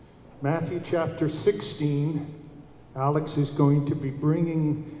Matthew chapter 16. Alex is going to be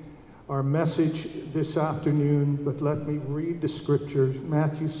bringing our message this afternoon, but let me read the scriptures.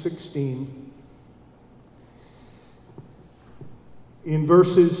 Matthew 16. In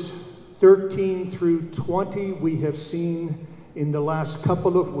verses 13 through 20, we have seen in the last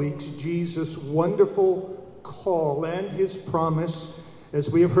couple of weeks Jesus' wonderful call and his promise,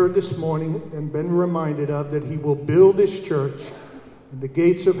 as we have heard this morning and been reminded of, that he will build his church and the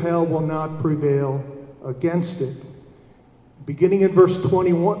gates of hell will not prevail against it. Beginning in verse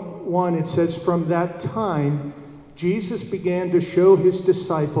 21, it says, "From that time, Jesus began to show his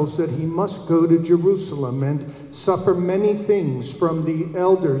disciples that he must go to Jerusalem and suffer many things from the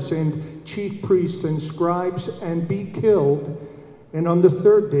elders and chief priests and scribes and be killed, and on the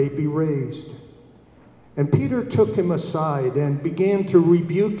third day be raised. And Peter took him aside and began to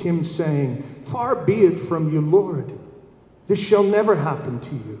rebuke him, saying, 'Far be it from you, Lord. This shall never happen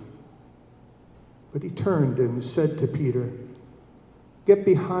to you.' But he turned and said to Peter, 'Get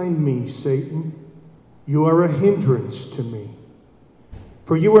behind me, Satan. You are a hindrance to me.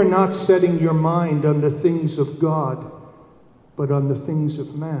 For you are not setting your mind on the things of God, but on the things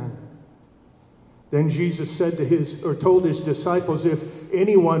of man.' Then Jesus said told his disciples, 'If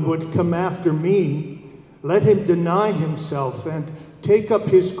anyone would come after me, let him deny himself and take up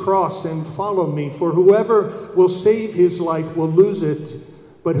his cross and follow me. For whoever will save his life will lose it,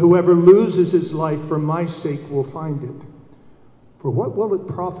 but whoever loses his life for my sake will find it. For what will it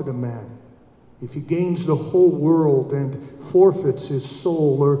profit a man if he gains the whole world and forfeits his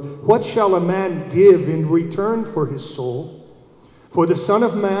soul? Or what shall a man give in return for his soul? For the Son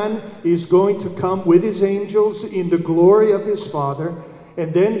of Man is going to come with his angels in the glory of his Father,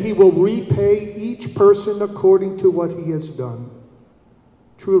 and then he will repay each person according to what he has done.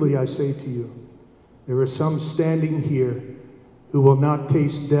 Truly I say to you, there are some standing here who will not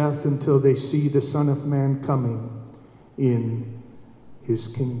taste death until they see the Son of Man coming in his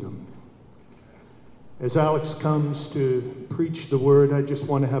kingdom.'" As Alex comes to preach the word, I just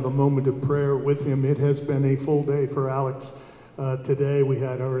want to have a moment of prayer with him. It has been a full day for Alex. Today we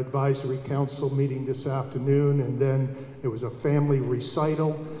had our advisory council meeting this afternoon, and then there was a family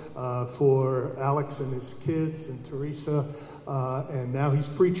recital for Alex and his kids and Teresa, and now he's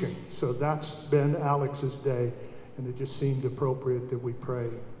preaching. So that's been Alex's day, and it just seemed appropriate that we pray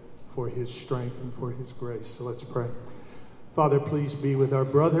for his strength and for his grace. So let's pray. Father, please be with our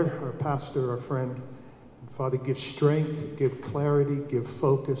brother, our pastor, our friend. And Father, give strength, give clarity, give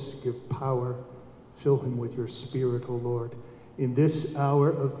focus, give power. Fill him with your Spirit, O Lord. In this hour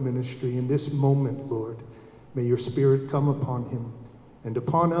of ministry, in this moment, Lord, may your Spirit come upon him and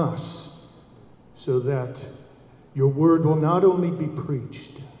upon us, so that your word will not only be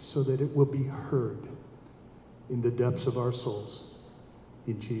preached, so that it will be heard in the depths of our souls.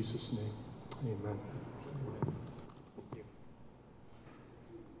 In Jesus' name, amen.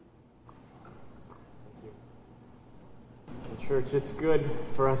 Church, it's good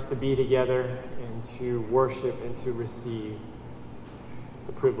for us to be together and to worship and to receive. It's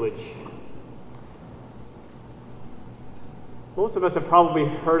a privilege. Most of us have probably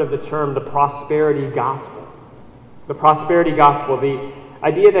heard of the term the prosperity gospel. The prosperity gospel, the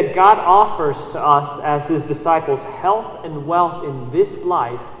idea that God offers to us as his disciples health and wealth in this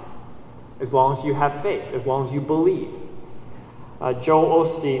life as long as you have faith, as long as you believe. Joel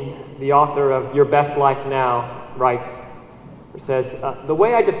Osteen, the author of Your Best Life Now, writes, says, "The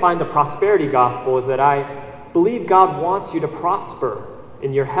way I define the prosperity gospel is that I believe God wants you to prosper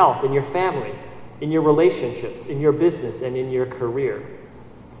in your health, in your family, in your relationships, in your business, and in your career.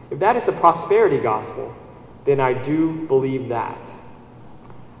 If that is the prosperity gospel, then I do believe that."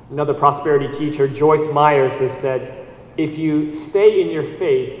 Another prosperity teacher, Joyce Myers, has said, "If you stay in your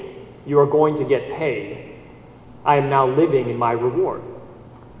faith, you are going to get paid. I am now living in my reward."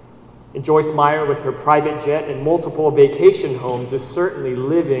 And Joyce Meyer, with her private jet and multiple vacation homes, is certainly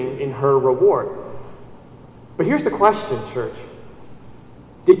living in her reward. But here's the question, church.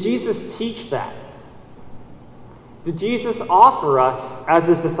 Did Jesus teach that? Did Jesus offer us, as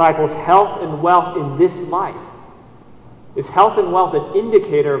his disciples, health and wealth in this life? Is health and wealth an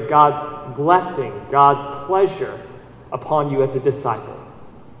indicator of God's blessing, God's pleasure upon you as a disciple?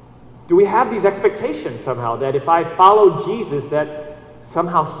 Do we have these expectations somehow that if I follow Jesus, that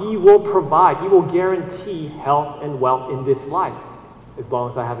somehow he will provide, he will guarantee health and wealth in this life, as long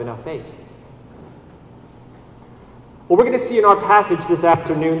as I have enough faith? Well, we're going to see in our passage this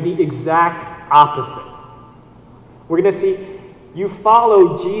afternoon the exact opposite. We're going to see you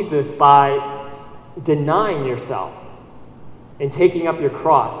follow Jesus by denying yourself and taking up your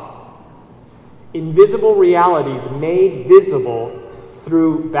cross. Invisible realities made visible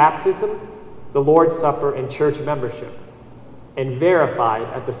through baptism, the Lord's Supper, and church membership, and verified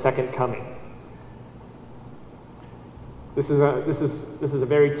at the second coming. This is a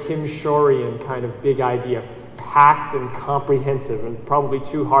very Tim Shorian kind of big idea, packed and comprehensive, and probably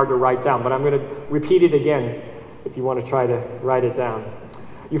too hard to write down, but I'm going to repeat it again if you want to try to write it down.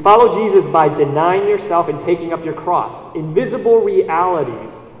 You follow Jesus by denying yourself and taking up your cross. Invisible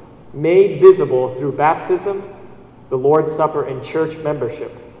realities made visible through baptism, the Lord's Supper, and church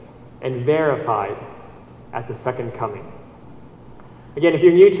membership, and verified at the second coming. Again, if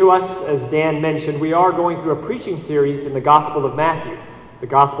you're new to us, as Dan mentioned, we are going through a preaching series in the Gospel of Matthew, the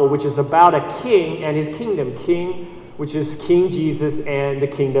Gospel which is about a king and his kingdom, king which is King Jesus, and the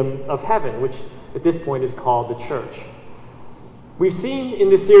kingdom of heaven, which at this point is called the church. We've seen in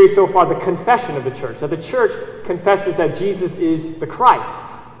this series so far the confession of the church, that the church confesses that Jesus is the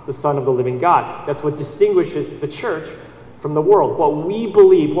Christ, the Son of the living God. That's what distinguishes the church from the world, what we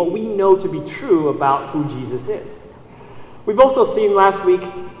believe, what we know to be true about who Jesus is. We've also seen last week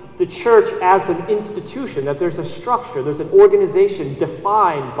the church as an institution, that there's a structure, there's an organization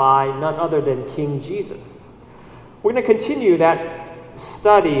defined by none other than King Jesus. We're going to continue that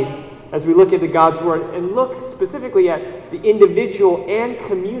study as we look into God's Word and look specifically at the individual and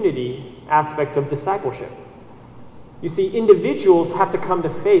community aspects of discipleship. You see, individuals have to come to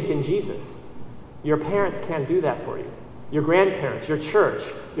faith in Jesus. Your parents can't do that for you. Your grandparents, your church,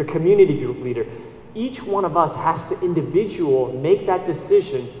 your community group leader. Each one of us has to individually make that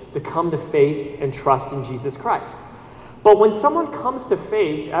decision to come to faith and trust in Jesus Christ. But when someone comes to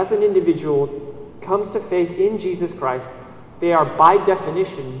faith as an individual, comes to faith in Jesus Christ, they are by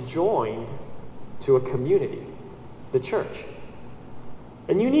definition joined to a community, the church.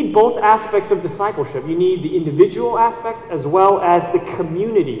 And you need both aspects of discipleship. You need the individual aspect as well as the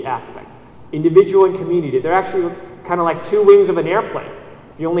community aspect. Individual and community. They're actually kind of like two wings of an airplane.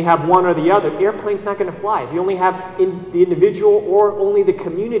 If you only have one or the other, the airplane's not going to fly. If you only have the individual or only the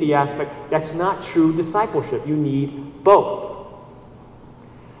community aspect, that's not true discipleship. You need both.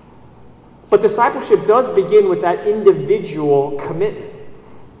 But discipleship does begin with that individual commitment.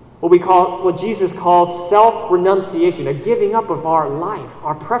 What Jesus calls self-renunciation, a giving up of our life,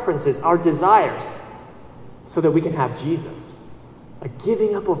 our preferences, our desires, so that we can have Jesus. A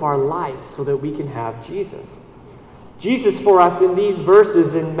giving up of our life so that we can have Jesus. Jesus, for us, in these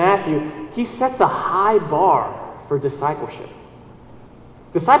verses in Matthew, he sets a high bar for discipleship.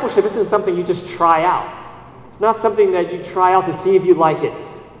 Discipleship isn't something you just try out. It's not something that you try out to see if you like it.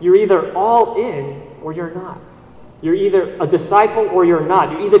 You're either all in or you're not. You're either a disciple or you're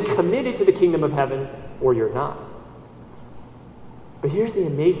not. You're either committed to the kingdom of heaven or you're not. But here's the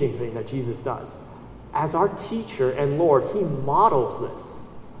amazing thing that Jesus does. As our teacher and Lord, he models this.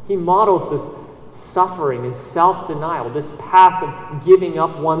 He models this suffering and self-denial, this path of giving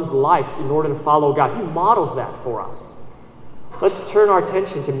up one's life in order to follow God. He models that for us. Let's turn our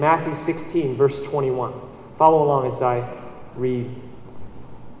attention to Matthew 16, verse 21. Follow along as I read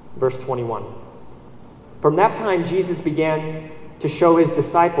verse 21. From that time, Jesus began to show his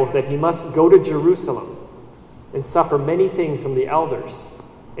disciples that he must go to Jerusalem and suffer many things from the elders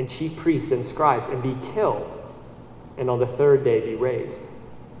and chief priests and scribes and be killed, and on the third day be raised.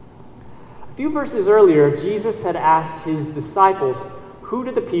 A few verses earlier, Jesus had asked his disciples, who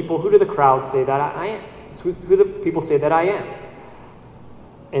do the crowd say that I am? Who do the people say that I am?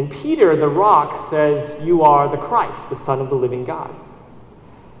 And Peter, the rock, says, you are the Christ, the Son of the living God.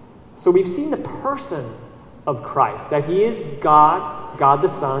 So we've seen the person of Christ, that he is God, God the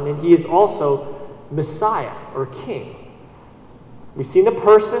Son, and he is also Messiah or King. We've seen the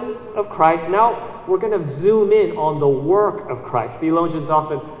person of Christ. Now we're going to zoom in on the work of Christ. Theologians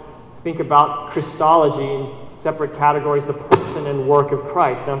often think about Christology in separate categories, the person and work of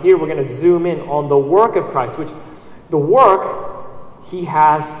Christ. Now here we're going to zoom in on the work of Christ, which the work he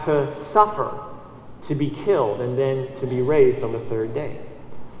has to suffer, to be killed, and then to be raised on the third day.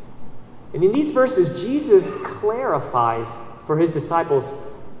 And in these verses, Jesus clarifies for his disciples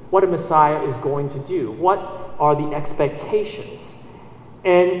what a Messiah is going to do. What are the expectations?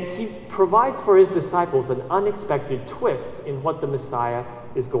 And he provides for his disciples an unexpected twist in what the Messiah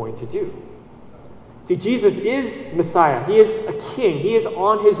is going to do. See, Jesus is Messiah. He is a king. He is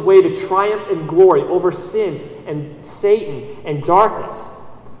on his way to triumph and glory over sin and Satan and darkness.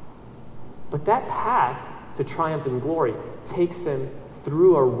 But that path to triumph and glory takes him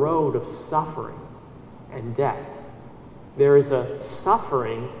through a road of suffering and death. There is a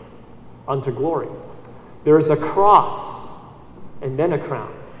suffering unto glory. There is a cross and then a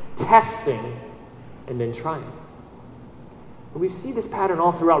crown, testing and then triumph. And we see this pattern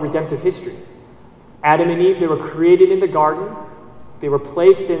all throughout redemptive history. Adam and Eve, they were created in the garden. They were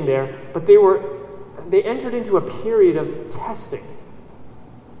placed in there, but they entered into a period of testing.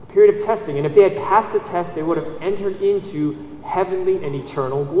 A period of testing. And if they had passed the test, they would have entered into heavenly and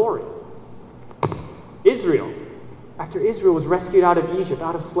eternal glory. Israel, after Israel was rescued out of Egypt,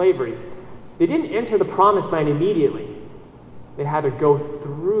 out of slavery, they didn't enter the promised land immediately. They had to go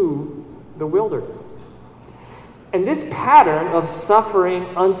through the wilderness. And this pattern of suffering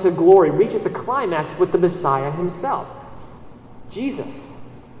unto glory reaches a climax with the Messiah himself, Jesus.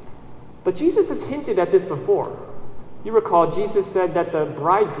 But Jesus has hinted at this before. You recall, Jesus said that the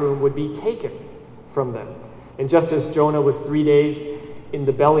bridegroom would be taken from them. And just as Jonah was 3 days in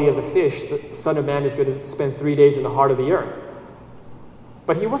the belly of the fish, the Son of Man is going to spend 3 days in the heart of the earth.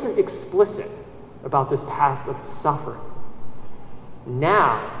 But he wasn't explicit about this path of suffering.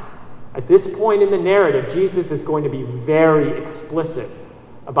 Now, at this point in the narrative, Jesus is going to be very explicit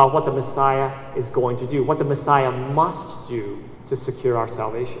about what the Messiah is going to do, what the Messiah must do to secure our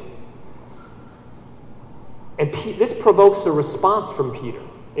salvation. And this provokes a response from Peter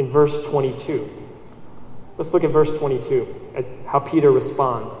in verse 22. Let's look at verse 22, at how Peter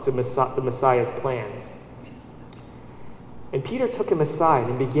responds to the Messiah's plans. And Peter took him aside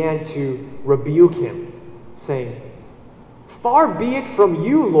and began to rebuke him, saying, "Far be it from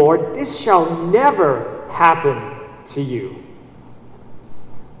you, Lord, this shall never happen to you."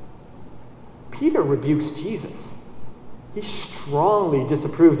 Peter rebukes Jesus. He strongly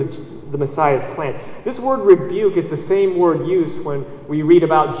disapproves of the Messiah's plan. This word rebuke is the same word used when we read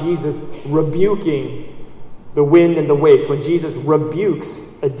about Jesus rebuking the wind and the waves, when Jesus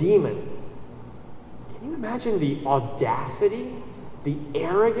rebukes a demon. Can you imagine the audacity, the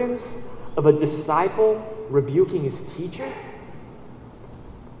arrogance of a disciple rebuking his teacher?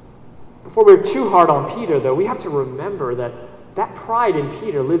 Before we're too hard on Peter, though, we have to remember that pride in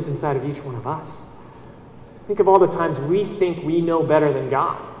Peter lives inside of each one of us. Think of all the times we think we know better than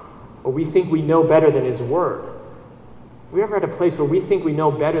God, or we think we know better than His Word. If we ever at a place where we think we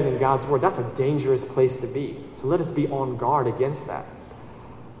know better than God's Word, that's a dangerous place to be. So let us be on guard against that.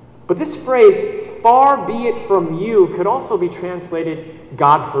 But this phrase, "far be it from you," could also be translated,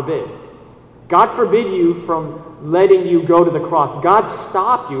 "God forbid." God forbid you from letting you go to the cross. God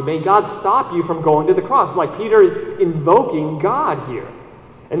stop you. May God stop you from going to the cross. Like Peter is invoking God here.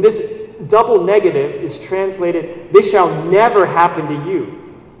 And this double negative is translated, "This shall never happen to you."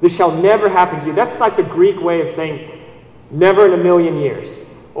 This shall never happen to you. That's like the Greek way of saying, "never in a million years,"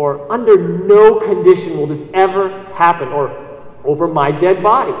 or "under no condition will this ever happen," or "over my dead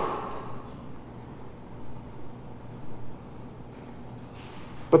body."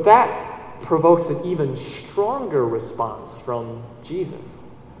 But that provokes an even stronger response from Jesus.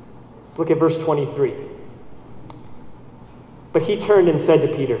 Let's look at verse 23. But he turned and said to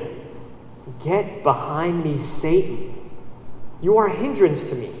Peter, "Get behind me, Satan. You are a hindrance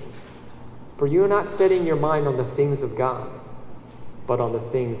to me, for you are not setting your mind on the things of God, but on the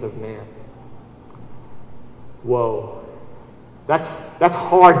things of man." Whoa. That's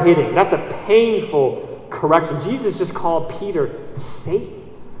hard hitting. That's a painful correction. Jesus just called Peter Satan.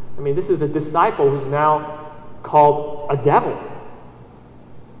 I mean, this is a disciple who's now called a devil.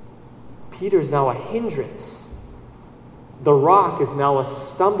 Peter's now a hindrance. The rock is now a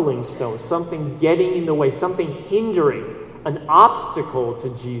stumbling stone, something getting in the way, something hindering, an obstacle to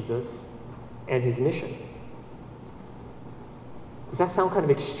Jesus and his mission. Does that sound kind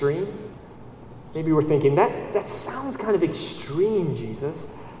of extreme? Maybe we're thinking, that sounds kind of extreme,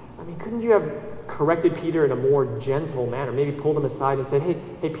 Jesus. I mean, couldn't you have corrected Peter in a more gentle manner? Maybe pulled him aside and said,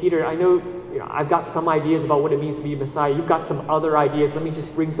 hey, Peter, I know I've got some ideas about what it means to be a Messiah. You've got some other ideas. Let me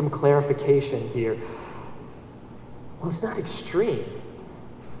just bring some clarification here. Well, it's not extreme.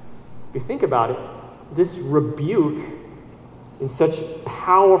 If you think about it, this rebuke in such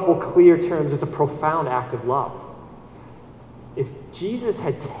powerful, clear terms is a profound act of love. If Jesus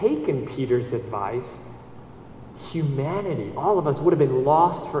had taken Peter's advice, humanity, all of us, would have been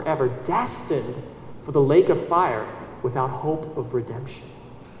lost forever, destined for the lake of fire without hope of redemption.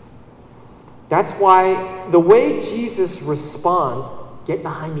 That's why the way Jesus responds, "Get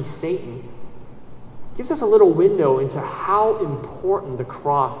behind me, Satan," gives us a little window into how important the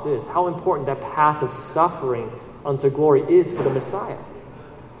cross is, how important that path of suffering unto glory is for the Messiah.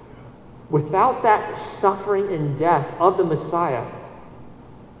 Without that suffering and death of the Messiah,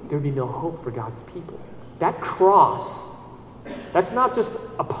 there would be no hope for God's people. That cross, that's not just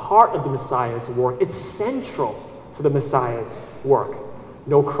a part of the Messiah's work, it's central to the Messiah's work.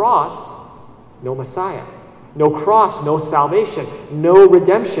 No cross, no Messiah. No cross, no salvation. No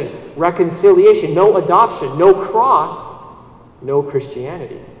redemption, reconciliation, no adoption. No cross, no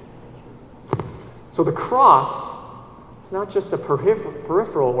Christianity. So the cross, It's not just a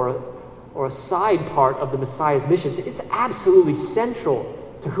peripheral or a side part of the Messiah's mission. It's absolutely central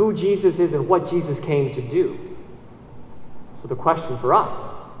to who Jesus is and what Jesus came to do. So the question for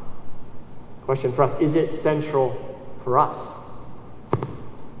us, is it central for us?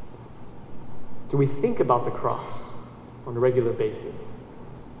 Do we think about the cross on a regular basis?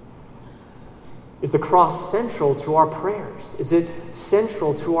 Is the cross central to our prayers? Is it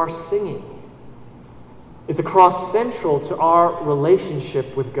central to our singing? Is the cross central to our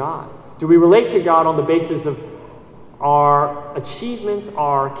relationship with God? Do we relate to God on the basis of our achievements,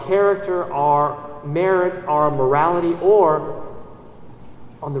 our character, our merit, our morality, or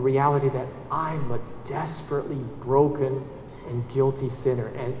on the reality that I'm a desperately broken and guilty sinner,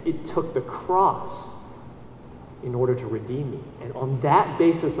 and it took the cross in order to redeem me? And on that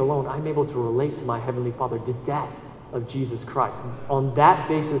basis alone, I'm able to relate to my Heavenly Father, the death of Jesus Christ. On that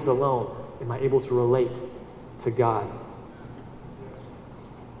basis alone, am I able to relate to God?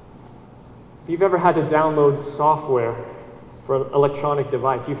 If you've ever had to download software for an electronic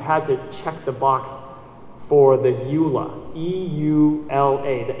device, you've had to check the box for the EULA,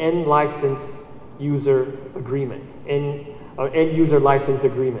 E-U-L-A, the End License User Agreement, End User License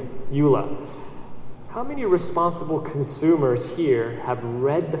Agreement, EULA. How many responsible consumers here have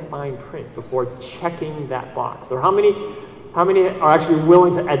read the fine print before checking that box? Or how many are actually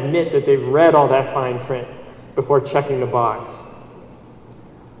willing to admit that they've read all that fine print before checking the box?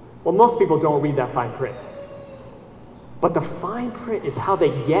 Well, most people don't read that fine print. But the fine print is how they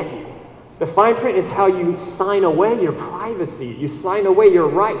get you. The fine print is how you sign away your privacy. You sign away your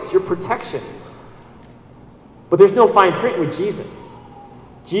rights, your protection. But there's no fine print with Jesus.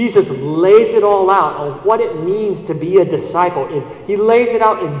 Jesus lays it all out on what it means to be a disciple. He lays it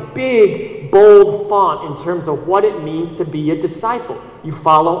out in big, bold font in terms of what it means to be a disciple. You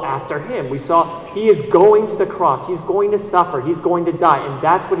follow after him. We saw he is going to the cross. He's going to suffer. He's going to die. And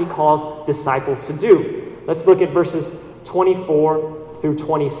that's what he calls disciples to do. Let's look at verses 24 through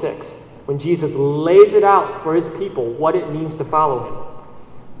 26. When Jesus lays it out for his people, what it means to follow him.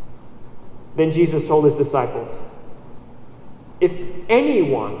 Then Jesus told his disciples, "If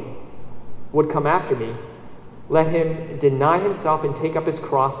anyone would come after me, let him deny himself and take up his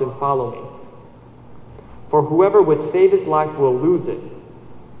cross and follow me. For whoever would save his life will lose it,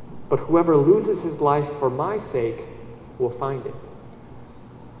 but whoever loses his life for my sake will find it.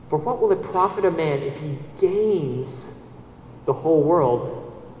 For what will it profit a man if he gains the whole world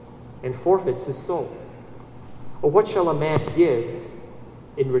and forfeits his soul? Or what shall a man give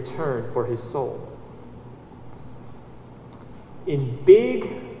in return for his soul?" In big,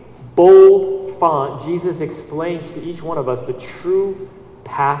 bold font, Jesus explains to each one of us the true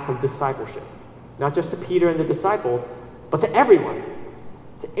path of discipleship. Not just to Peter and the disciples, but to everyone,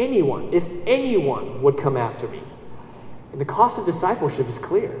 to anyone. If anyone would come after me. And the cost of discipleship is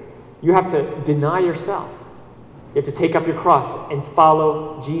clear. You have to deny yourself. You have to take up your cross and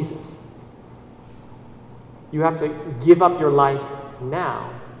follow Jesus. You have to give up your life now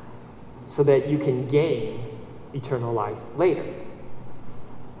so that you can gain eternal life later.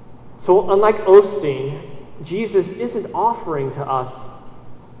 So unlike Osteen, Jesus isn't offering to us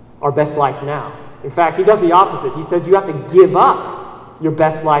our best life now. In fact, he does the opposite. He says you have to give up your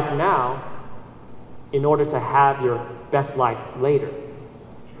best life now in order to have your best life later.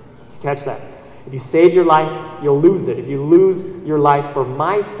 Did you catch that? If you save your life, you'll lose it. If you lose your life for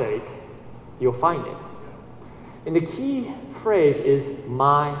my sake, you'll find it. And the key phrase is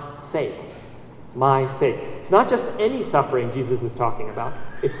my sake. My sake. It's not just any suffering Jesus is talking about.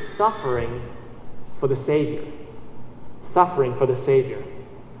 It's suffering for the Savior. Suffering for the Savior.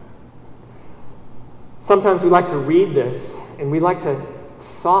 Sometimes we like to read this and we like to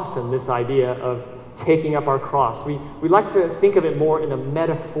soften this idea of taking up our cross. We like to think of it more in a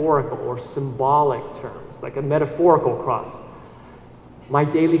metaphorical or symbolic terms, like a metaphorical cross. My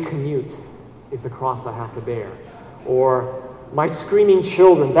daily commute is the cross I have to bear. Or my screaming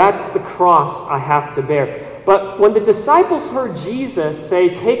children, that's the cross I have to bear. But when the disciples heard Jesus say,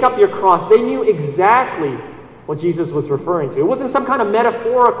 "Take up your cross," they knew exactly what Jesus was referring to. It wasn't some kind of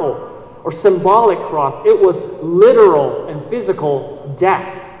metaphorical or symbolic cross. It was literal and physical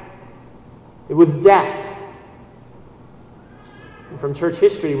death. It was death. And from church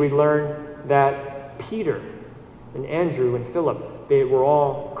history, we learn that Peter and Andrew and Philip, they were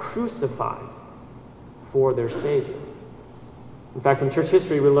all crucified for their Savior. In fact, from church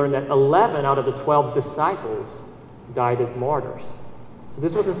history, we learn that 11 out of the 12 disciples died as martyrs. So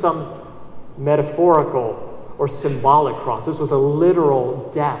this wasn't some metaphorical or symbolic cross. This was a literal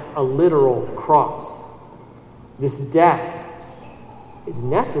death, a literal cross. This death is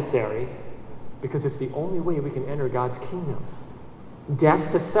necessary because it's the only way we can enter God's kingdom. Death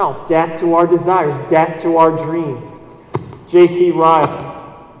to self, death to our desires, death to our dreams.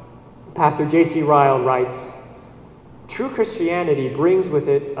 Pastor J.C. Ryle writes, "True Christianity brings with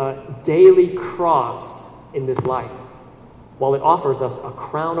it a daily cross in this life, while it offers us a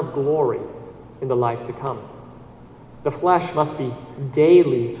crown of glory in the life to come. The flesh must be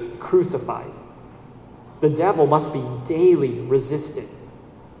daily crucified. The devil must be daily resisted.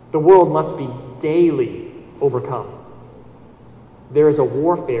 The world must be daily overcome. There is a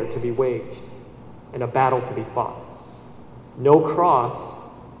warfare to be waged and a battle to be fought. No cross,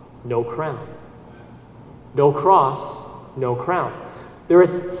 no crown. No cross, no crown." There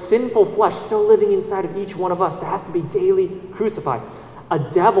is sinful flesh still living inside of each one of us that has to be daily crucified. A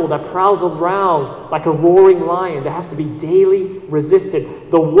devil that prowls around like a roaring lion that has to be daily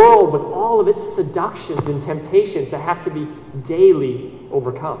resisted. The world with all of its seductions and temptations that have to be daily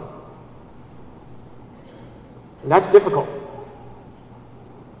overcome. And that's difficult.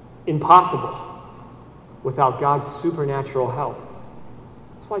 Impossible without God's supernatural help.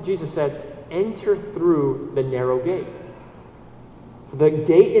 That's why Jesus said, "Enter through the narrow gate. For the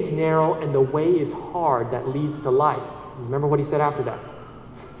gate is narrow and the way is hard that leads to life." Remember what he said after that.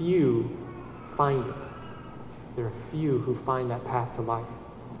 Few find it. There are few who find that path to life.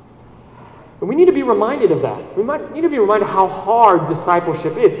 And we need to be reminded of that. We might need to be reminded how hard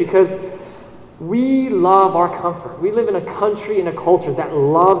discipleship is, because we love our comfort. We live in a country and a culture that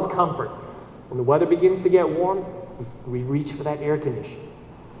loves comfort. When the weather begins to get warm, we reach for that air conditioner.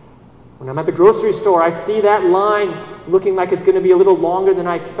 When I'm at the grocery store, I see that line looking like it's going to be a little longer than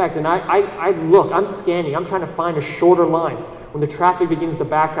I expect. And I look, I'm scanning, I'm trying to find a shorter line. When the traffic begins to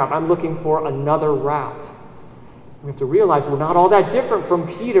back up, I'm looking for another route. We have to realize we're not all that different from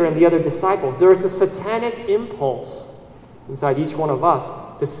Peter and the other disciples. There is a satanic impulse inside each one of us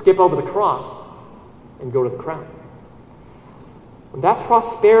to skip over the cross and go to the crown. And that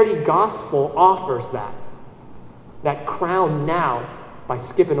prosperity gospel offers that crown now by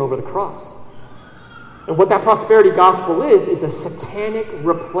skipping over the cross. And what that prosperity gospel is a satanic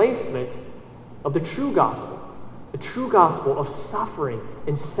replacement of the true gospel of suffering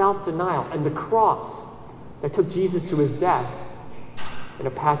and self-denial and the cross that took Jesus to his death, and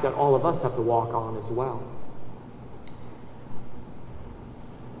a path that all of us have to walk on as well.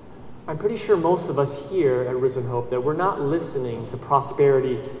 I'm pretty sure most of us here at Risen Hope that we're not listening to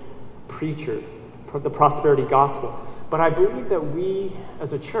prosperity preachers, the prosperity gospel. But I believe that we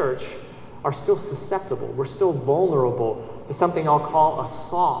as a church are still susceptible. We're still vulnerable to something I'll call a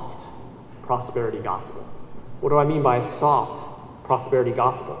soft prosperity gospel. What do I mean by a soft prosperity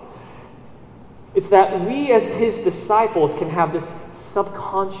gospel? It's that we as his disciples can have this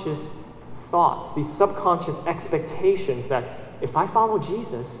subconscious thoughts, these subconscious expectations that if I follow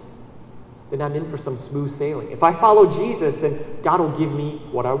Jesus, then I'm in for some smooth sailing. If I follow Jesus, then God will give me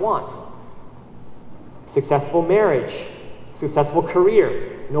what I want. Successful marriage, successful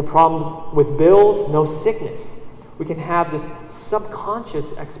career, no problem with bills, no sickness. We can have this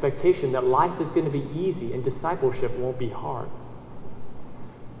subconscious expectation that life is going to be easy and discipleship won't be hard.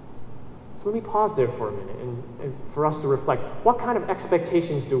 So let me pause there for a minute and for us to reflect. What kind of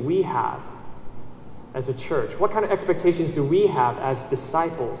expectations do we have as a church? What kind of expectations do we have as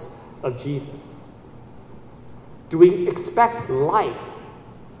disciples of Jesus? Do we expect life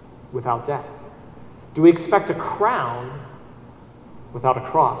without death? Do we expect a crown without a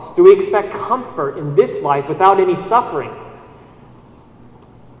cross? Do we expect comfort in this life without any suffering?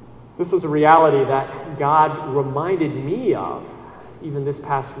 This was a reality that God reminded me of even this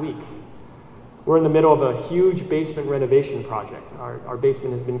past week. We're in the middle of a huge basement renovation project. Our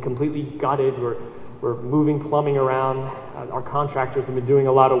basement has been completely gutted. We're moving plumbing around. Our contractors have been doing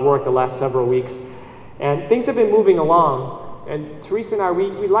a lot of work the last several weeks. And things have been moving along. And Teresa and I,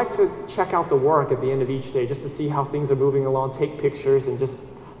 we like to check out the work at the end of each day just to see how things are moving along, take pictures, and just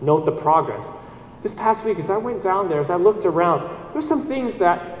note the progress. This past week, as I went down there, as I looked around, there's some things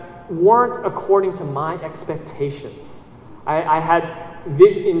that weren't according to my expectations. I had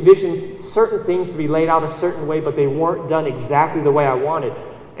envisioned certain things to be laid out a certain way, but they weren't done exactly the way I wanted.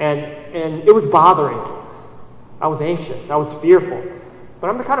 And it was bothering me. I was anxious. I was fearful. But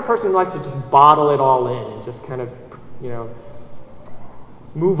I'm the kind of person who likes to just bottle it all in and just kind of,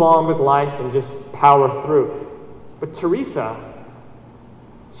 move on with life and just power through. But Teresa,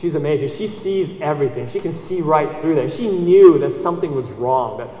 she's amazing. She sees everything. She can see right through that. She knew that something was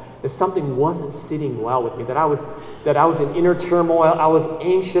wrong, that something wasn't sitting well with me, that I was in inner turmoil, I was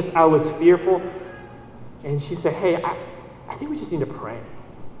anxious, I was fearful. And she said, "Hey, I think we just need to pray."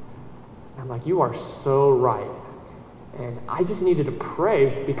 And I'm like, "You are so right." And I just needed to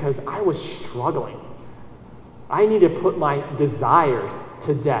pray because I was struggling. I needed to put my desires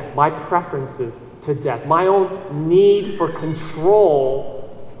to death, my preferences to death, my own need for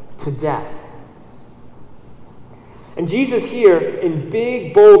control to death. And Jesus here, in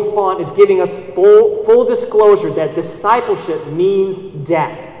big, bold font, is giving us full disclosure that discipleship means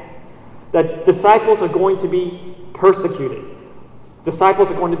death. That disciples are going to be persecuted. Disciples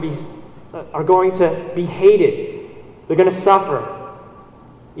are going to be hated. They're going to suffer,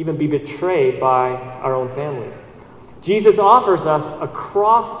 even be betrayed by our own families. Jesus offers us a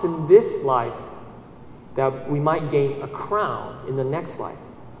cross in this life that we might gain a crown in the next life.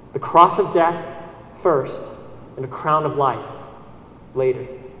 The cross of death first, and a crown of life later.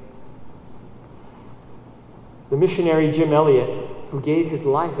 The missionary Jim Elliot, who gave his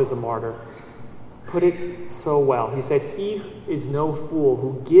life as a martyr, put it so well. He said, "He is no fool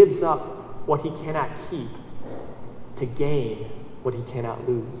who gives up what he cannot keep to gain what he cannot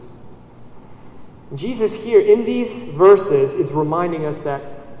lose." Jesus here in these verses is reminding us that,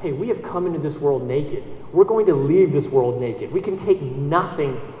 hey, we have come into this world naked. We're going to leave this world naked. We can take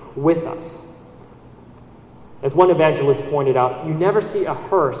nothing with us. As one evangelist pointed out, you never see a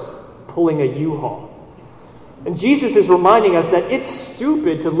hearse pulling a U-Haul. And Jesus is reminding us that it's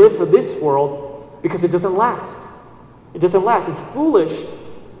stupid to live for this world because it doesn't last. It doesn't last. It's foolish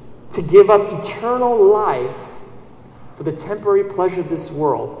to give up eternal life for the temporary pleasure of this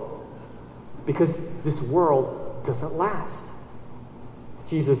world because this world doesn't last.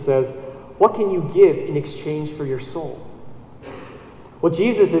 Jesus says, what can you give in exchange for your soul? What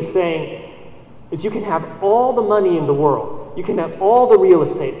Jesus is saying is you can have all the money in the world. You can have all the real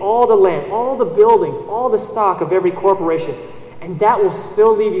estate, all the land, all the buildings, all the stock of every corporation, and that will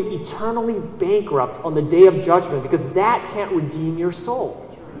still leave you eternally bankrupt on the day of judgment because that can't redeem your soul.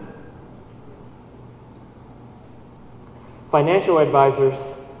 Financial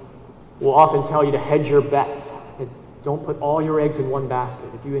advisors will often tell you to hedge your bets. Don't put all your eggs in one basket.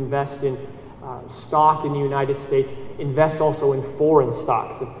 If you invest in stock in the United States, invest also in foreign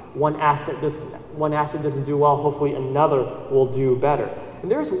stocks. If one asset doesn't do well, hopefully another will do better. And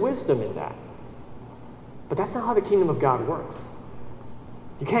there's wisdom in that. But that's not how the kingdom of God works.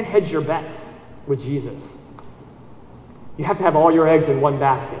 You can't hedge your bets with Jesus. You have to have all your eggs in one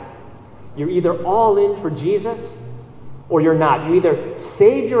basket. You're either all in for Jesus or you're not. You either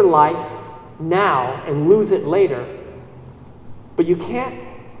save your life now and lose it later, but you can't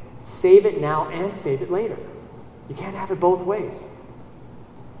save it now and save it later. You can't have it both ways.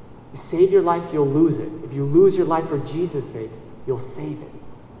 You save your life, you'll lose it. If you lose your life for Jesus' sake, you'll save it.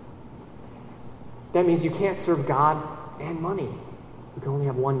 That means you can't serve God and money. You can only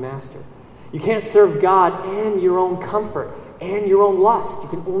have one master. You can't serve God and your own comfort and your own lust. You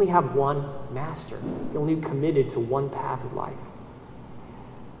can only have one master. You're only committed to one path of life.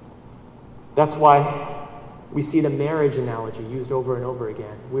 That's why we see the marriage analogy used over and over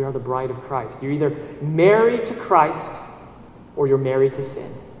again. We are the bride of Christ. You're either married to Christ or you're married to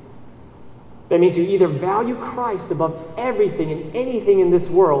sin. That means you either value Christ above everything and anything in this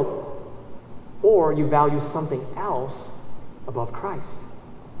world, or you value something else above Christ.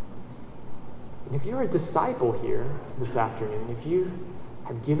 And if you're a disciple here this afternoon, if you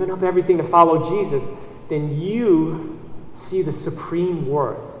have given up everything to follow Jesus, then you see the supreme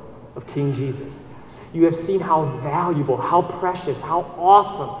worth of King Jesus. You have seen how valuable, how precious, how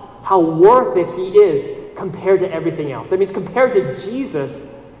awesome, how worth it he is compared to everything else. That means compared to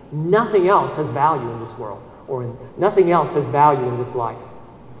Jesus, nothing else has value in this world, or nothing else has value in this life.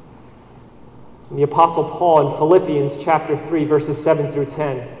 And the Apostle Paul in Philippians chapter 3, verses 7 through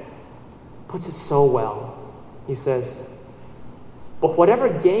 10, puts it so well. He says, "But whatever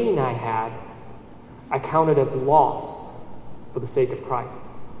gain I had, I counted as loss for the sake of Christ.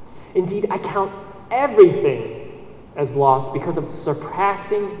 Indeed, I count everything as loss because of the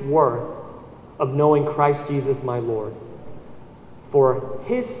surpassing worth of knowing Christ Jesus my Lord. For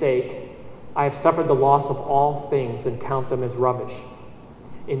his sake, I have suffered the loss of all things and count them as rubbish,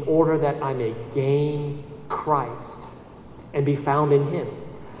 in order that I may gain Christ and be found in him,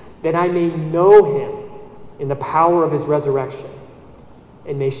 that I may know him in the power of his resurrection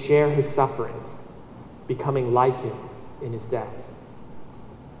and may share his sufferings, becoming like him in his death."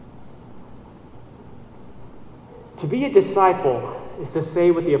 To be a disciple is to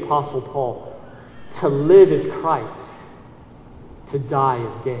say with the Apostle Paul, to live is Christ, to die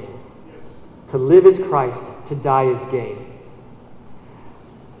is gain. To live is Christ, to die is gain.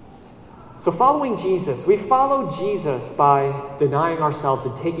 So following Jesus, we follow Jesus by denying ourselves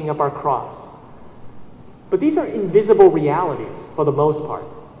and taking up our cross. But these are invisible realities for the most part.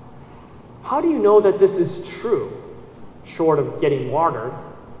 How do you know that this is true? short of getting martyred,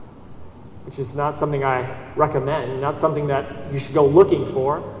 which is not something I recommend, not something that you should go looking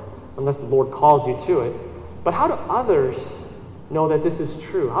for unless the Lord calls you to it. But how do others know that this is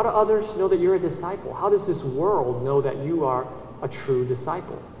true? How do others know that you're a disciple? How does this world know that you are a true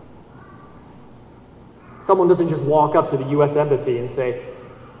disciple? Someone doesn't just walk up to the U.S. Embassy and say,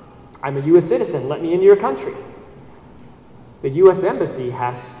 I'm a U.S. citizen, let me into your country. The U.S. Embassy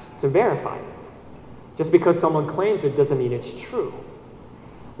has to verify it. Just because someone claims it doesn't mean it's true.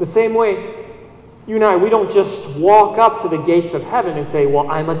 The same way, you and I, we don't just walk up to the gates of heaven and say, well,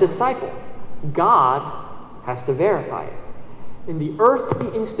 I'm a disciple. God has to verify it. In the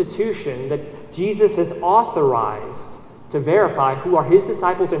earthly institution that Jesus has authorized to verify who are his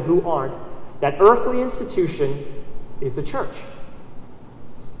disciples and who aren't, that earthly institution is the church.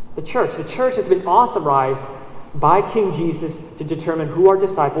 The church has been authorized by King Jesus to determine who are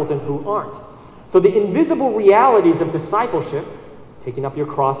disciples and who aren't. So the invisible realities of discipleship, taking up your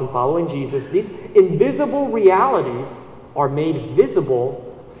cross and following Jesus, these invisible realities are made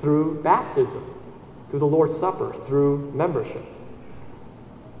visible through baptism, through the Lord's Supper, through membership.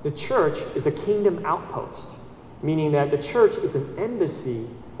 The church is a kingdom outpost, meaning that the church is an embassy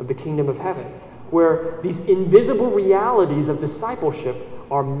of the kingdom of heaven, where these invisible realities of discipleship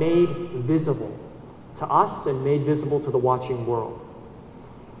are made visible to us and made visible to the watching world.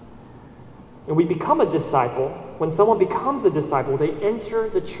 And we become a disciple. When someone becomes a disciple, they enter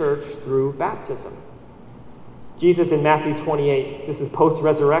the church through baptism. Jesus in Matthew 28, this is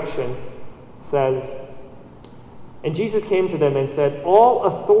post-resurrection, says, and Jesus came to them and said, all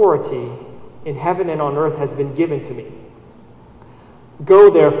authority in heaven and on earth has been given to me. Go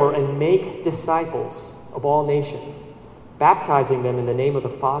therefore and make disciples of all nations, baptizing them in the name of the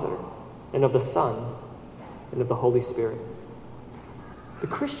Father and of the Son and of the Holy Spirit. The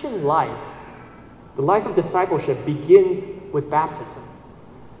Christian life, the life of discipleship, begins with baptism.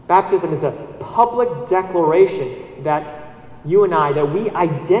 Baptism is a public declaration that you and I, that we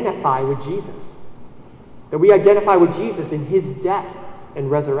identify with Jesus. That we identify with Jesus in his death and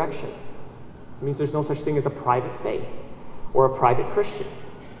resurrection. It means there's no such thing as a private faith or a private Christian.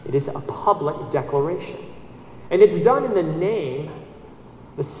 It is a public declaration. And it's done in the name,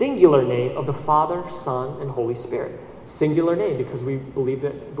 the singular name of the Father, Son, and Holy Spirit. Singular name because we believe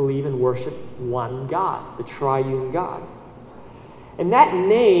and worship one God, the triune God. And that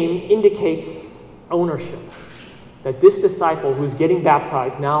name indicates ownership. That this disciple who's getting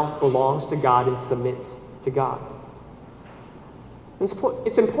baptized now belongs to God and submits to God.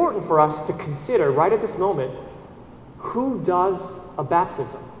 It's important for us to consider right at this moment, who does a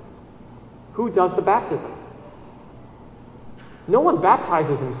baptism? Who does the baptism? No one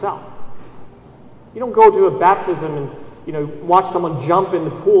baptizes himself. You don't go to a baptism and watch someone jump in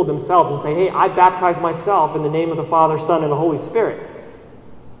the pool themselves and say, hey, I baptize myself in the name of the Father, Son, and the Holy Spirit.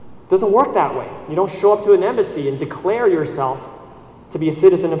 It doesn't work that way. You don't show up to an embassy and declare yourself to be a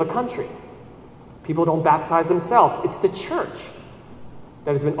citizen of a country. People don't baptize themselves. It's the church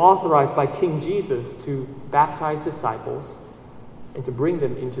that has been authorized by King Jesus to baptize disciples and to bring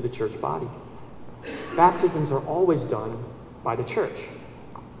them into the church body. Baptisms are always done by the church.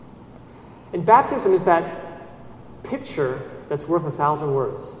 And baptism is that picture that's worth 1,000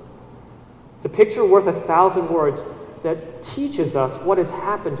 words. It's a picture worth 1,000 words that teaches us what has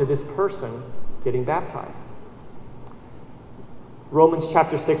happened to this person getting baptized. Romans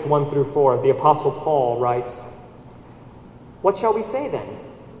chapter 6, 1 through 4, the Apostle Paul writes, what shall we say then?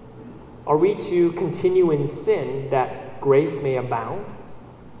 Are we to continue in sin that grace may abound?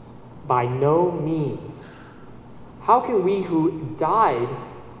 By no means. How can we who died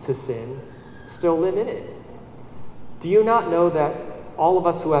to sin still live in it? Do you not know that all of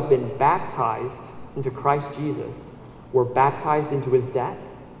us who have been baptized into Christ Jesus were baptized into his death?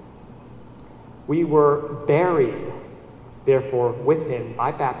 We were buried, therefore, with him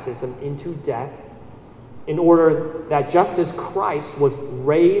by baptism into death, in order that just as Christ was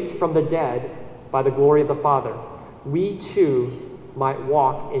raised from the dead by the glory of the Father, we too might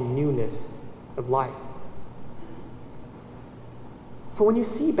walk in newness of life. So when you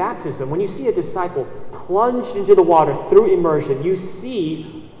see baptism, when you see a disciple plunged into the water through immersion, you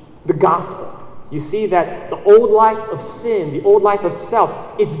see the gospel. You see that the old life of sin, the old life of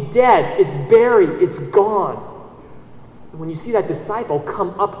self, it's dead, it's buried, it's gone. And when you see that disciple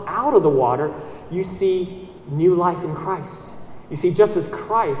come up out of the water, you see new life in Christ. You see, just as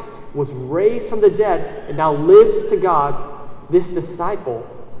Christ was raised from the dead and now lives to God, this disciple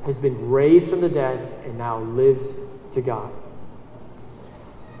has been raised from the dead and now lives to God.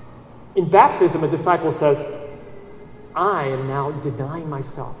 In baptism, a disciple says, I am now denying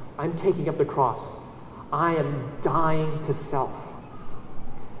myself. I'm taking up the cross. I am dying to self.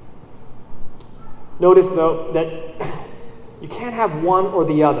 Notice, though, that you can't have one or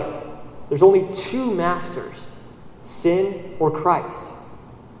the other. There's only two masters, sin or Christ.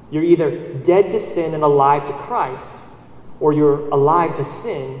 You're either dead to sin and alive to Christ, or you're alive to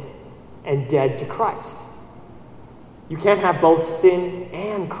sin and dead to Christ. You can't have both sin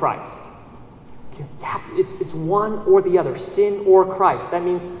and Christ. It's one or the other, sin or Christ. That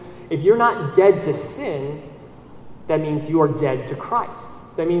means if you're not dead to sin, that means you are dead to Christ.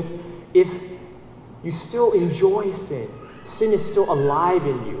 That means if you still enjoy sin, sin is still alive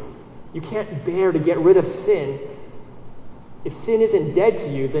in you. You can't bear to get rid of sin. If sin isn't dead to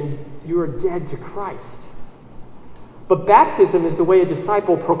you, then you are dead to Christ. But baptism is the way a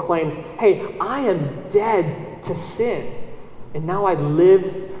disciple proclaims, hey, I am dead to sin, and now I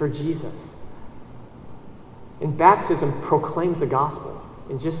live for Jesus. And baptism proclaims the gospel.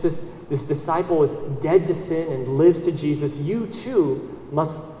 And just as this disciple is dead to sin and lives to Jesus, you too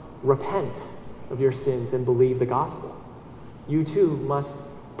must repent of your sins and believe the gospel. You too must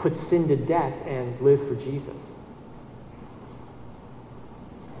put sin to death and live for Jesus.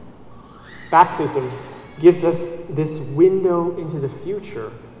 Baptism gives us this window into the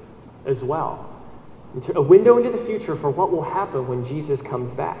future as well. A window into the future for what will happen when Jesus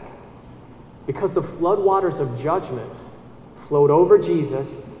comes back. Because the floodwaters of judgment flowed over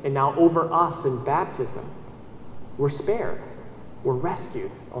Jesus and now over us in baptism, we're spared. We're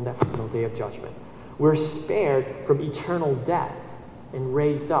rescued on that final day of judgment. We're spared from eternal death and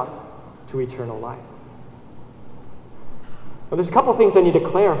raised up to eternal life. Now, there's a couple things I need to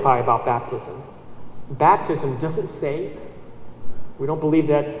clarify about baptism. Baptism doesn't save. We don't believe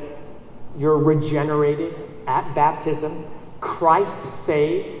that you're regenerated at baptism. Christ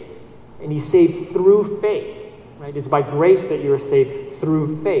saves, and he saves through faith. Right? It's by grace that you are saved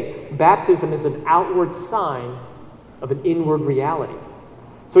through faith. Baptism is an outward sign of an inward reality.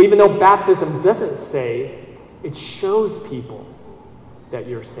 So even though baptism doesn't save, it shows people that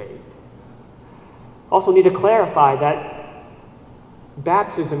you're saved. Also need to clarify that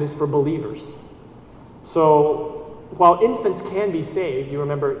baptism is for believers. So while infants can be saved, you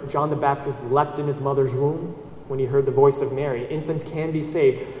remember John the Baptist leapt in his mother's womb when he heard the voice of Mary. Infants can be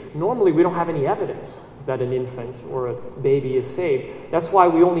saved. Normally, we don't have any evidence that an infant or a baby is saved. That's why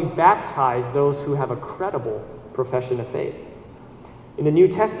we only baptize those who have a credible profession of faith. In the New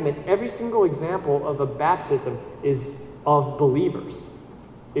Testament, every single example of a baptism is of believers.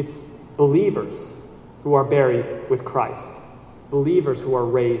 It's believers who are buried with Christ, believers who are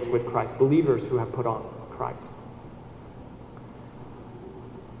raised with Christ, believers who have put on Christ.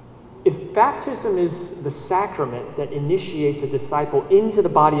 If baptism is the sacrament that initiates a disciple into the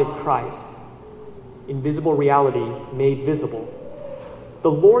body of Christ, invisible reality made visible, the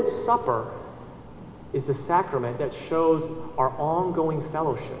Lord's Supper is the sacrament that shows our ongoing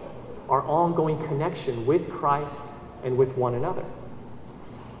fellowship, our ongoing connection with Christ and with one another.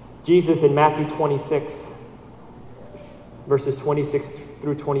 Jesus in Matthew 26, verses 26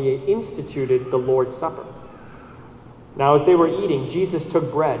 through 28, instituted the Lord's Supper. Now, as they were eating, Jesus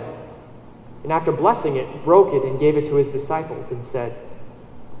took bread, and after blessing it, broke it and gave it to his disciples and said,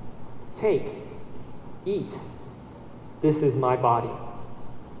 "Take, eat, this is my body."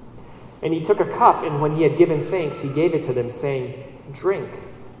 And he took a cup, and when he had given thanks, he gave it to them, saying, "Drink,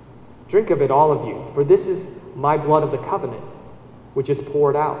 drink of it, all of you, for this is my blood of the covenant, which is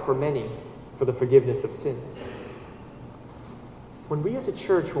poured out for many for the forgiveness of sins." When we as a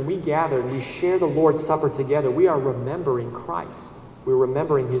church, when we gather and we share the Lord's Supper together, we are remembering Christ. We're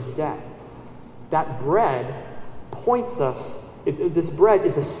remembering his death. That bread points us, this bread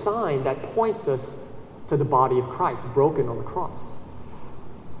is a sign that points us to the body of Christ broken on the cross.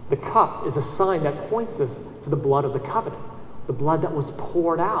 The cup is a sign that points us to the blood of the covenant, the blood that was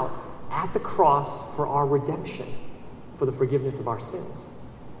poured out at the cross for our redemption, for the forgiveness of our sins.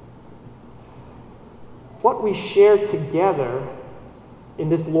 What we share together in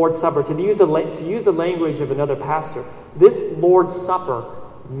this Lord's Supper, to use the language of another pastor, this Lord's Supper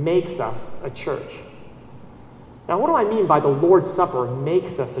makes us a church. Now, what do I mean by the Lord's Supper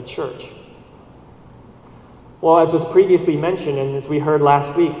makes us a church? Well, as was previously mentioned, and as we heard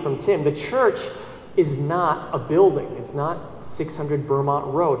last week from Tim, the church is not a building. It's not 600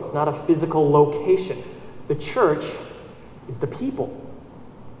 Vermont Road. It's not a physical location. The church is the people.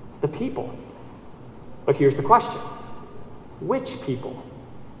 It's the people. But here's the question. Which people?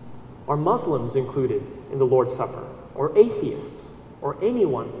 Are Muslims included in the Lord's Supper? Or atheists? Or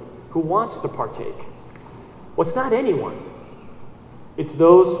anyone who wants to partake? Well, it's not anyone. It's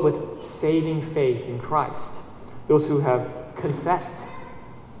those with saving faith in Christ. Those who have confessed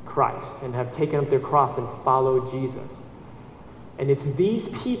Christ and have taken up their cross and followed Jesus. And it's these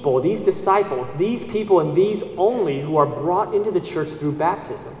people, these disciples, these people and these only who are brought into the church through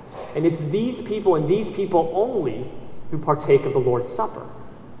baptism. And it's these people and these people only who partake of the Lord's Supper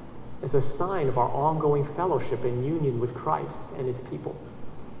as a sign of our ongoing fellowship and union with Christ and his people.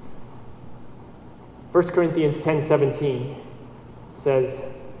 1 Corinthians 10:17 says,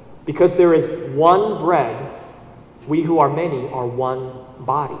 "Because there is one bread, we who are many are one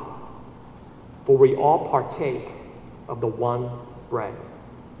body, for we all partake of the one bread."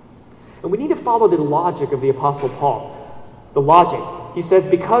 And we need to follow the logic of the Apostle Paul. The logic. He says,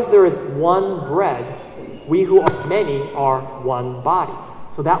 because there is one bread, we who are many are one body.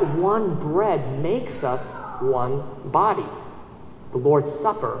 So that one bread makes us one body. The Lord's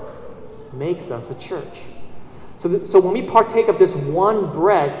Supper makes us a church. So when we partake of this one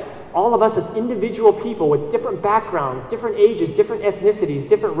bread, all of us as individual people with different backgrounds, different ages, different ethnicities,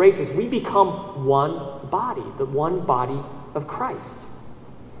 different races, we become one body, the one body of Christ.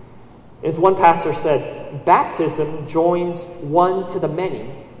 As one pastor said, baptism joins one to the many,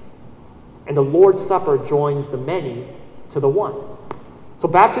 and the Lord's Supper joins the many to the one. So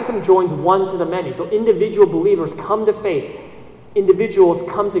baptism joins one to the many. So individual believers come to faith. Individuals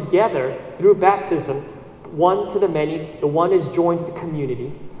come together through baptism, one to the many. The one is joined to the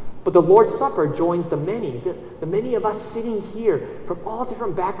community. But the Lord's Supper joins the many. The many of us sitting here from all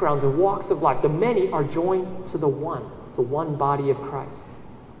different backgrounds and walks of life, the many are joined to the one body of Christ.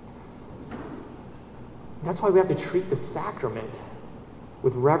 That's why we have to treat the sacrament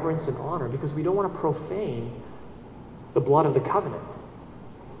with reverence and honor, because we don't want to profane the blood of the covenant.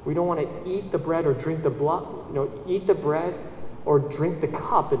 We don't want to eat the bread or drink the blood, eat the bread or drink the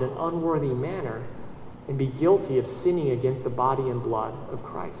cup in an unworthy manner and be guilty of sinning against the body and blood of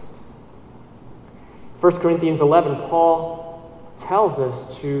Christ. 1 Corinthians 11, Paul tells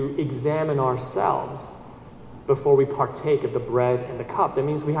us to examine ourselves before we partake of the bread and the cup. That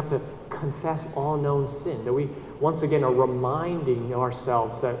means we have to confess all known sin, that we once again are reminding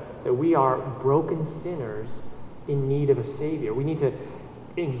ourselves that we are broken sinners in need of a Savior. We need to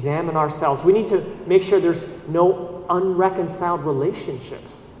examine ourselves. We need to make sure there's no unreconciled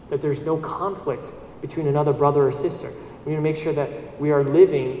relationships, that there's no conflict between another brother or sister. We need to make sure that we are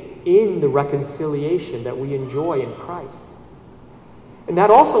living in the reconciliation that we enjoy in Christ. And that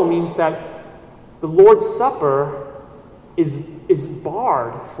also means that the Lord's Supper is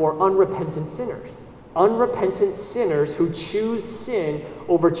barred for unrepentant sinners. Unrepentant sinners who choose sin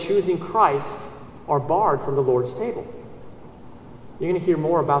over choosing Christ are barred from the Lord's table. You're going to hear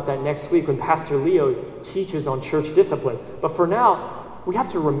more about that next week when Pastor Leo teaches on church discipline. But for now, we have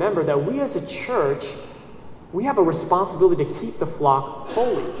to remember that we as a church, we have a responsibility to keep the flock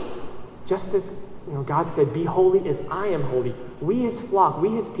holy. Just as God said, be holy as I am holy. We his flock, we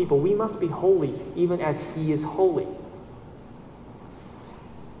his people, we must be holy even as he is holy.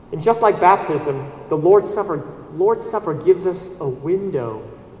 And just like baptism, the Lord's Supper gives us a window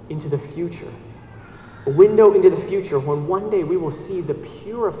into the future. A window into the future when one day we will see the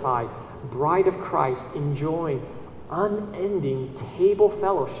purified bride of Christ enjoying unending table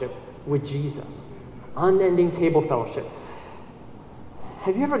fellowship with Jesus. Unending table fellowship.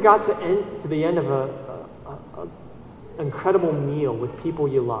 Have you ever got to the end of an incredible meal with people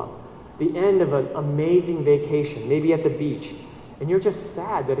you love? The end of an amazing vacation, maybe at the beach, and you're just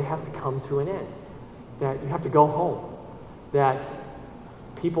sad that it has to come to an end, that you have to go home, that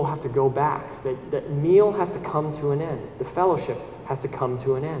people have to go back, that meal has to come to an end, the fellowship has to come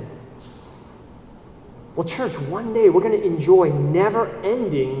to an end. Well, church, one day we're going to enjoy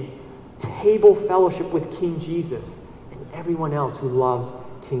never-ending table fellowship with King Jesus and everyone else who loves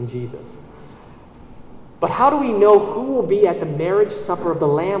King Jesus. But how do we know who will be at the marriage supper of the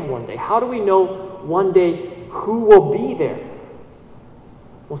Lamb one day? How do we know one day who will be there?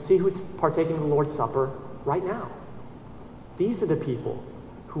 We'll see who's partaking of the Lord's Supper right now. These are the people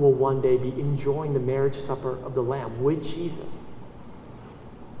who will one day be enjoying the marriage supper of the Lamb with Jesus.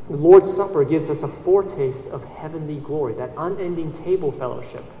 The Lord's Supper gives us a foretaste of heavenly glory, that unending table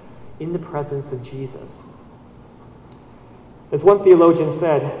fellowship in the presence of Jesus. As one theologian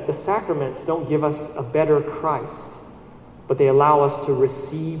said, the sacraments don't give us a better Christ, but they allow us to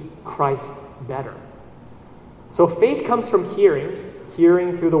receive Christ better. So faith comes from hearing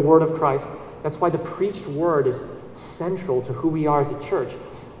through the word of Christ. That's why the preached word is central to who we are as a church.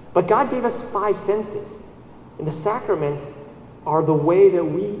 But God gave us 5 senses, and the sacraments are the way that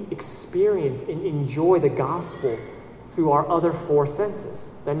we experience and enjoy the gospel through our other 4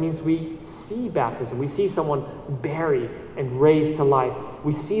 senses. That means we see baptism. We see someone buried and raised to life.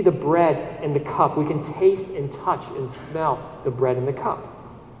 We see the bread and the cup. We can taste and touch and smell the bread and the cup.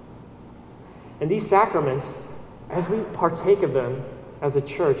 And these sacraments, as we partake of them as a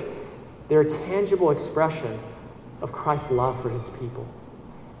church, they're a tangible expression of Christ's love for his people.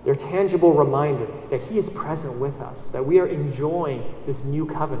 They're a tangible reminder that he is present with us, that we are enjoying this new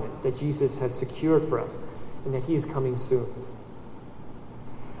covenant that Jesus has secured for us, and that he is coming soon.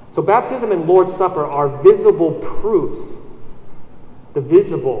 So baptism and Lord's Supper are visible proofs, the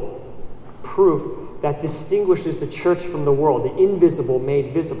visible proof that distinguishes the church from the world, the invisible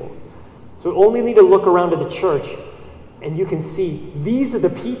made visible. So only need to look around at the church and you can see these are the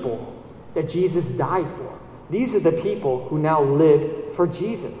people that Jesus died for. These are the people who now live for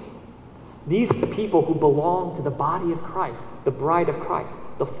Jesus. These are the people who belong to the body of Christ, the bride of Christ,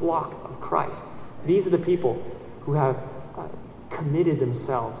 the flock of Christ. These are the people who have committed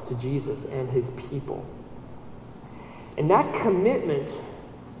themselves to Jesus and his people. And that commitment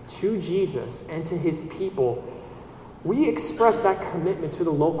to Jesus and to his people, we express that commitment to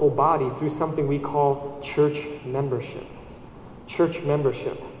the local body through something we call church membership. Church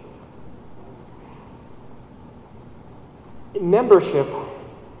membership. In membership,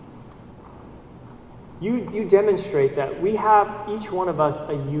 you demonstrate that we have, each one of us,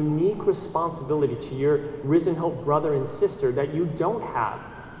 a unique responsibility to your risen hope brother and sister that you don't have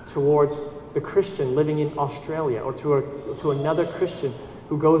towards the Christian living in Australia, or to another Christian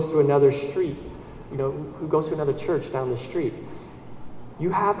who goes to another street, who goes to another church down the street.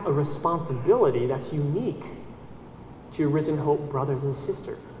 You have a responsibility that's unique to your risen hope brothers and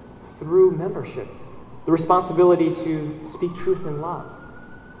sisters through membership. The responsibility to speak truth in love,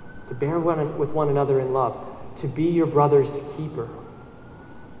 to bear with one another in love, to be your brother's keeper.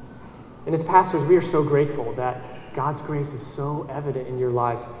 And as pastors, we are so grateful that God's grace is so evident in your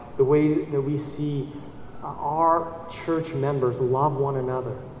lives, the way that we see our church members love one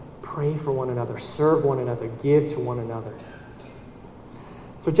another, pray for one another, serve one another, give to one another.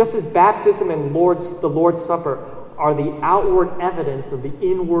 So just as baptism and the Lord's Supper are the outward evidence of the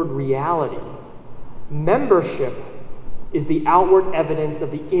inward reality, membership is the outward evidence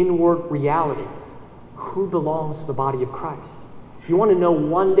of the inward reality. Who belongs to the body of Christ? If you want to know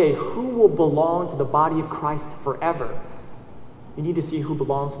one day who will belong to the body of Christ forever, you need to see who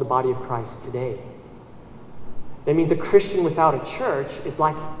belongs to the body of Christ today. That means a Christian without a church is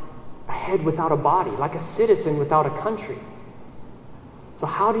like a head without a body, like a citizen without a country. So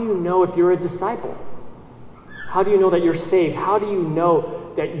how do you know if you're a disciple? How do you know that you're saved? How do you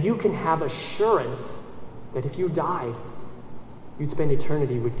know that you can have assurance that if you died, you'd spend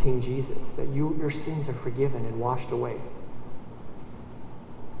eternity with King Jesus, that your sins are forgiven and washed away?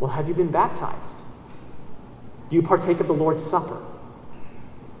 Well, have you been baptized? Do you partake of the Lord's Supper?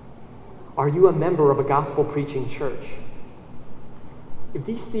 Are you a member of a gospel-preaching church? If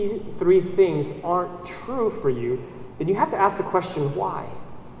these three things aren't true for you, then you have to ask the question, why?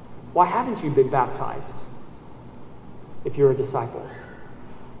 Why haven't you been baptized if you're a disciple?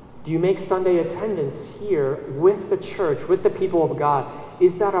 Do you make Sunday attendance here with the church, with the people of God?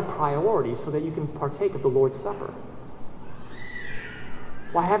 Is that a priority so that you can partake of the Lord's Supper?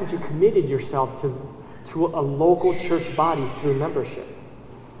 Why haven't you committed yourself to a local church body through membership?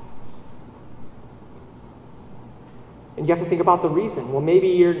 And you have to think about the reason. Well, maybe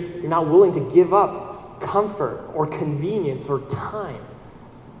you're not willing to give up comfort or convenience or time.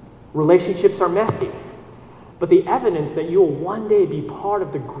 Relationships are messy. But the evidence that you will one day be part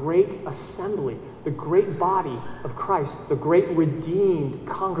of the great assembly, the great body of Christ, the great redeemed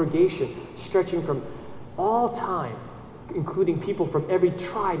congregation stretching from all time, including people from every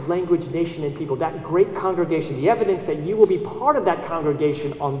tribe, language, nation, and people, that great congregation, the evidence that you will be part of that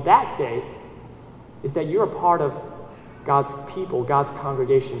congregation on that day is that you're a part of God's people, God's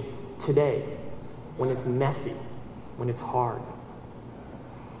congregation today, when it's messy, when it's hard.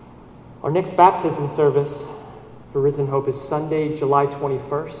 Our next baptism service for Risen Hope is Sunday, July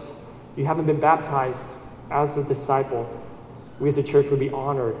 21st. If you haven't been baptized as a disciple, we as a church would be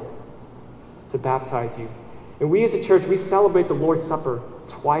honored to baptize you. And we as a church, we celebrate the Lord's Supper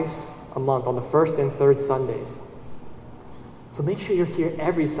twice a month on the first and third Sundays. So make sure you're here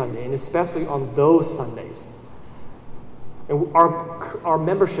every Sunday, and especially on those Sundays. And our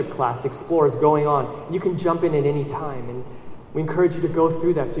membership class, Explore, is going on. You can jump in at any time, and we encourage you to go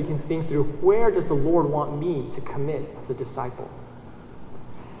through that so you can think through, where does the Lord want me to commit as a disciple?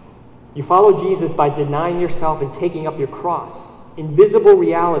 You follow Jesus by denying yourself and taking up your cross. Invisible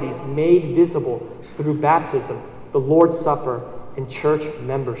realities made visible through baptism, the Lord's Supper, and church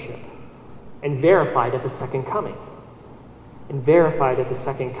membership. And verified at the second coming. And verified at the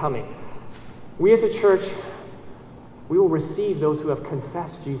second coming. We as a church, we will receive those who have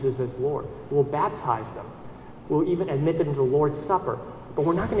confessed Jesus as Lord. We will baptize them. We'll even admit them to the Lord's Supper. But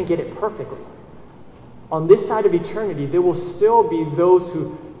we're not going to get it perfectly. on this side of eternity, there will still be those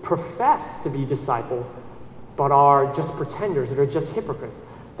who profess to be disciples, but are just pretenders, that are just hypocrites.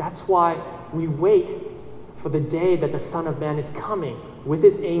 That's why we wait for the day that the Son of Man is coming with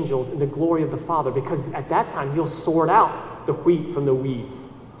his angels in the glory of the Father, because at that time he'll sort out the wheat from the weeds,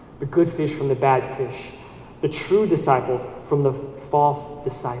 the good fish from the bad fish, the true disciples from the false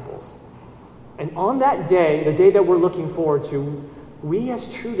disciples. And on that day, the day that we're looking forward to, we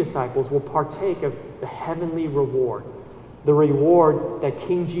as true disciples will partake of the heavenly reward, the reward that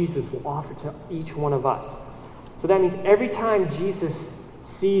King Jesus will offer to each one of us. So that means every time Jesus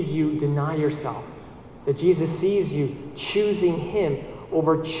sees you deny yourself, that Jesus sees you choosing him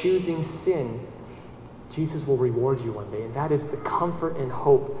over choosing sin, Jesus will reward you one day. And that is the comfort and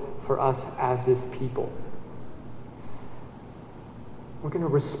hope for us as his people. We're going to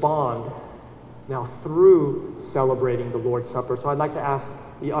respond now through celebrating the Lord's Supper. So I'd like to ask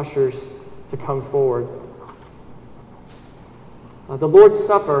the ushers to come forward. The Lord's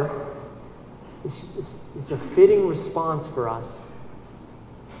Supper is a fitting response for us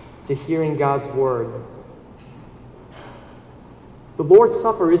to hearing God's word. The Lord's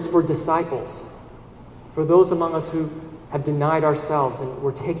Supper is for disciples, for those among us who have denied ourselves and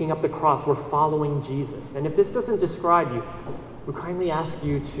we're taking up the cross, we're following Jesus. And if this doesn't describe you, we kindly ask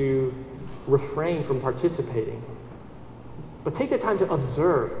you to refrain from participating. But take the time to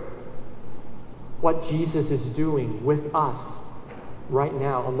observe what Jesus is doing with us right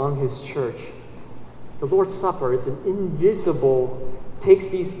now among his church. The Lord's Supper is takes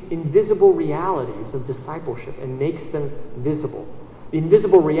these invisible realities of discipleship and makes them visible. The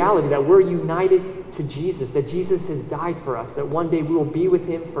invisible reality that we're united to Jesus, that Jesus has died for us, that one day we will be with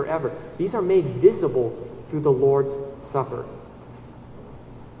him forever. These are made visible through the Lord's Supper.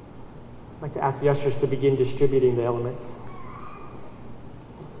 I'd like to ask the ushers to begin distributing the elements.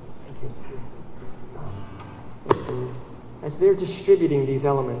 Thank you. And as they're distributing these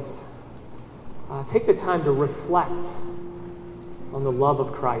elements, take the time to reflect on the love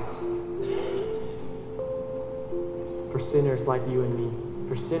of Christ for sinners like you and me,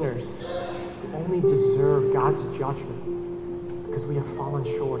 for sinners who only deserve God's judgment because we have fallen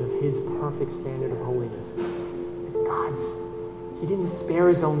short of his perfect standard of holiness. He didn't spare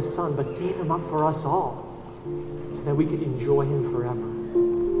his own son, but gave him up for us all so that we could enjoy him forever.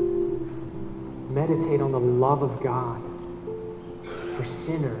 Meditate on the love of God for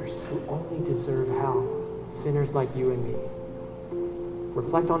sinners who only deserve hell, sinners like you and me.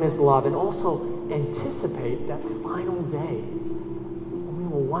 Reflect on his love and also anticipate that final day when we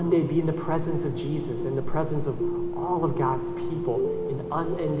will one day be in the presence of Jesus, in the presence of all of God's people in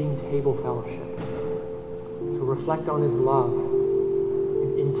unending table fellowship. So reflect on his love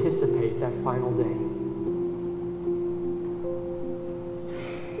and anticipate that final day.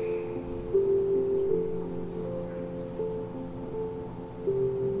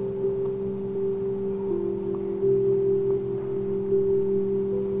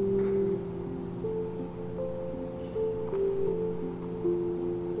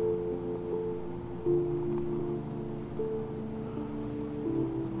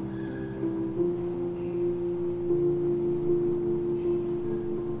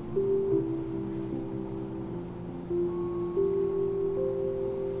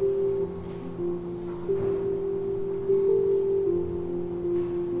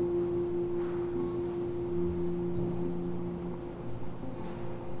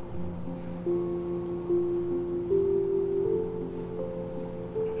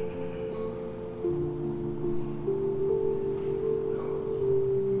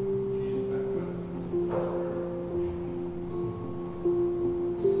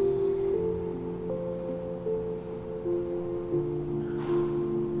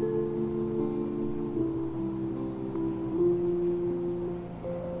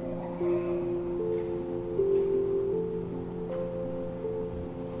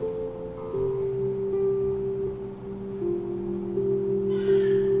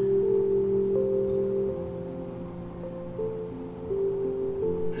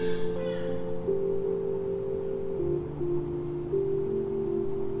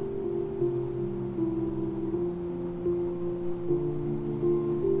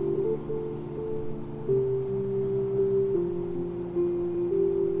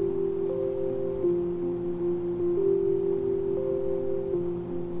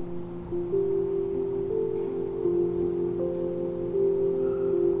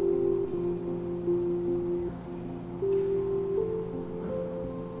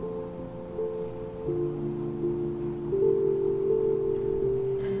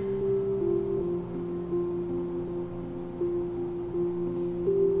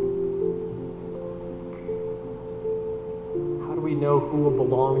 know who will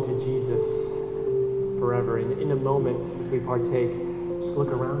belong to Jesus forever. And in a moment, as we partake, just look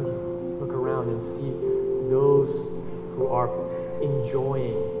around you. Look around and see those who are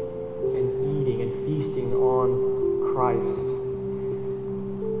enjoying and eating and feasting on Christ.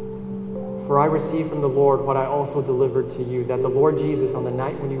 For I received from the Lord what I also delivered to you, that the Lord Jesus, on the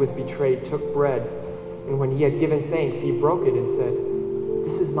night when he was betrayed, took bread, and when he had given thanks, he broke it and said,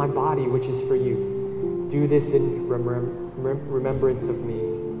 "This is my body, which is for you. Do this in remembrance of me."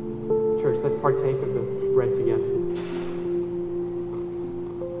 Church, let's partake of the bread together.